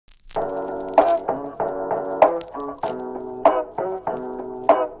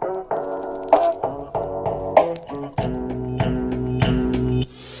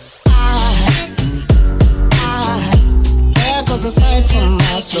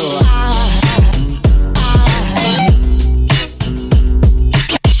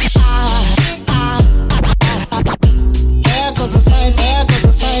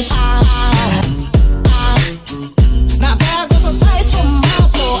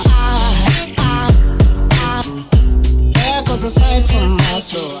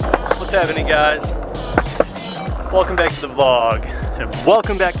What's happening, guys? Welcome back to the vlog, and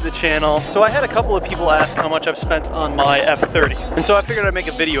welcome back to the channel. So I had a couple of people ask how much I've spent on my F30, and so I figured I'd make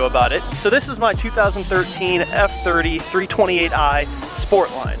a video about it. So this is my 2013 F30 328i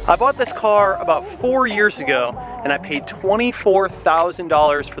Sportline. I bought this car about 4 years ago, and I paid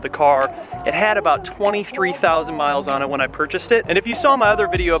 $24,000 for the car. It had about 23,000 miles on it when I purchased it. And if you saw my other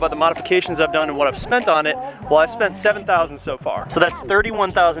video about the modifications I've done and what I've spent on it, well, I spent $7,000 so far. So that's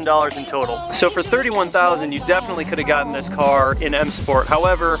 $31,000 in total. So for $31,000, you definitely could have gotten this car in M Sport.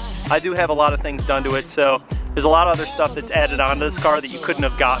 However, I do have a lot of things done to it, so there's a lot of other stuff that's added onto this car that you couldn't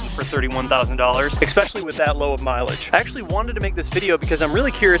have gotten for $31,000, especially with that low of mileage. I actually wanted to make this video because I'm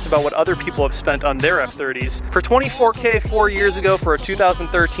really curious about what other people have spent on their F30s. For $24K 4 years ago for a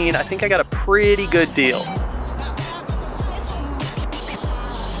 2013, I think I got a pretty good deal.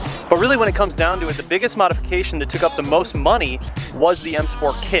 But really, when it comes down to it, the biggest modification that took up the most money was the M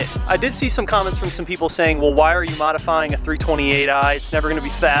Sport kit. I did see some comments from some people saying, well, why are you modifying a 328i? It's never gonna be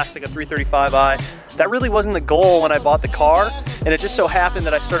fast like a 335i. That really wasn't the goal when I bought the car, and it just so happened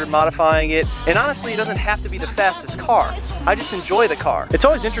that I started modifying it. And honestly, it doesn't have to be the fastest car. I just enjoy the car. It's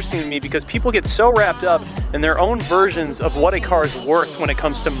always interesting to me because people get so wrapped up in their own versions of what a car is worth when it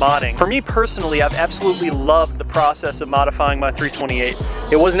comes to modding. For me personally, I've absolutely loved the process of modifying my 328.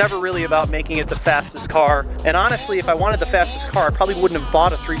 It was never really about making it the fastest car. And honestly, if I wanted the fastest car, I probably wouldn't have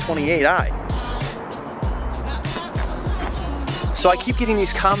bought a 328i. So I keep getting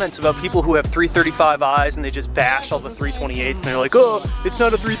these comments about people who have 335i's and they just bash all the 328s and they're like, oh, it's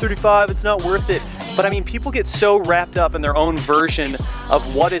not a 335, it's not worth it. But I mean, people get so wrapped up in their own version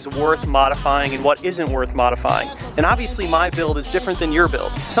of what is worth modifying and what isn't worth modifying. And obviously my build is different than your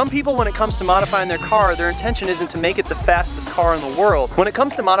build. Some people, when it comes to modifying their car, their intention isn't to make it the fastest car in the world. When it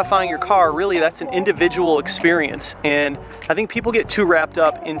comes to modifying your car, really that's an individual experience. And I think people get too wrapped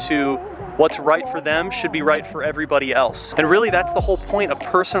up into what's right for them should be right for everybody else. And really that's the whole point of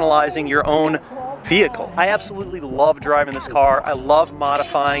personalizing your own vehicle. I absolutely love driving this car. I love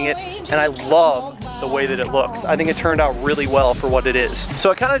modifying it, and I love the way that it looks. I think it turned out really well for what it is.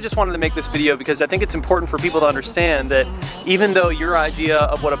 So I kind of just wanted to make this video because I think it's important for people to understand that even though your idea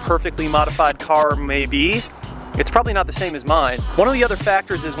of what a perfectly modified car may be, it's probably not the same as mine. One of the other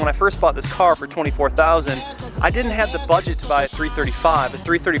factors is when I first bought this car for $24,000, I didn't have the budget to buy a 335. A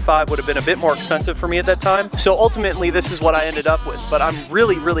 335 would have been a bit more expensive for me at that time. So ultimately, this is what I ended up with. But I'm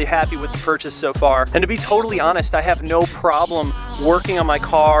really, really happy with the purchase so far. And to be totally honest, I have no problem working on my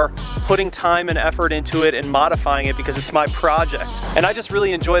car, putting time and effort into it and modifying it because it's my project. And I just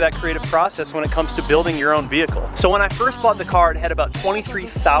really enjoy that creative process when it comes to building your own vehicle. So when I first bought the car, it had about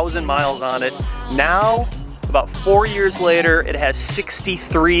 23,000 miles on it. Now, about 4 years later, it has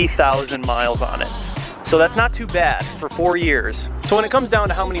 63,000 miles on it. So that's not too bad for 4 years. So when it comes down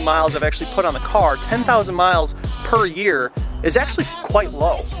to how many miles I've actually put on the car, 10,000 miles per year is actually quite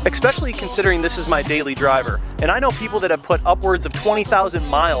low, especially considering this is my daily driver. And I know people that have put upwards of 20,000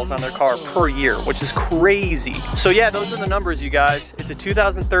 miles on their car per year, which is crazy. So yeah, those are the numbers, you guys. It's a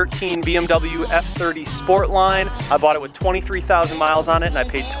 2013 BMW F30 Sportline. I bought it with 23,000 miles on it and I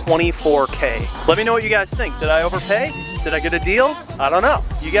paid $24K. Let me know what you guys think. Did I overpay? Did I get a deal? I don't know.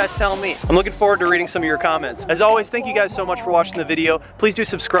 You guys tell me. I'm looking forward to reading some of your comments. As always, thank you guys so much for watching the video. Please do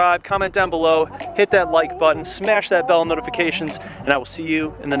subscribe, comment down below, hit that like button, smash that bell notifications, and I will see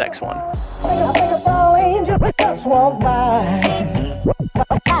you in the next one. I think it's all angels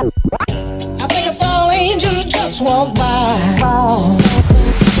just walk by.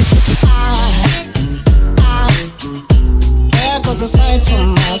 There goes a sight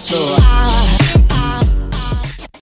from my soul.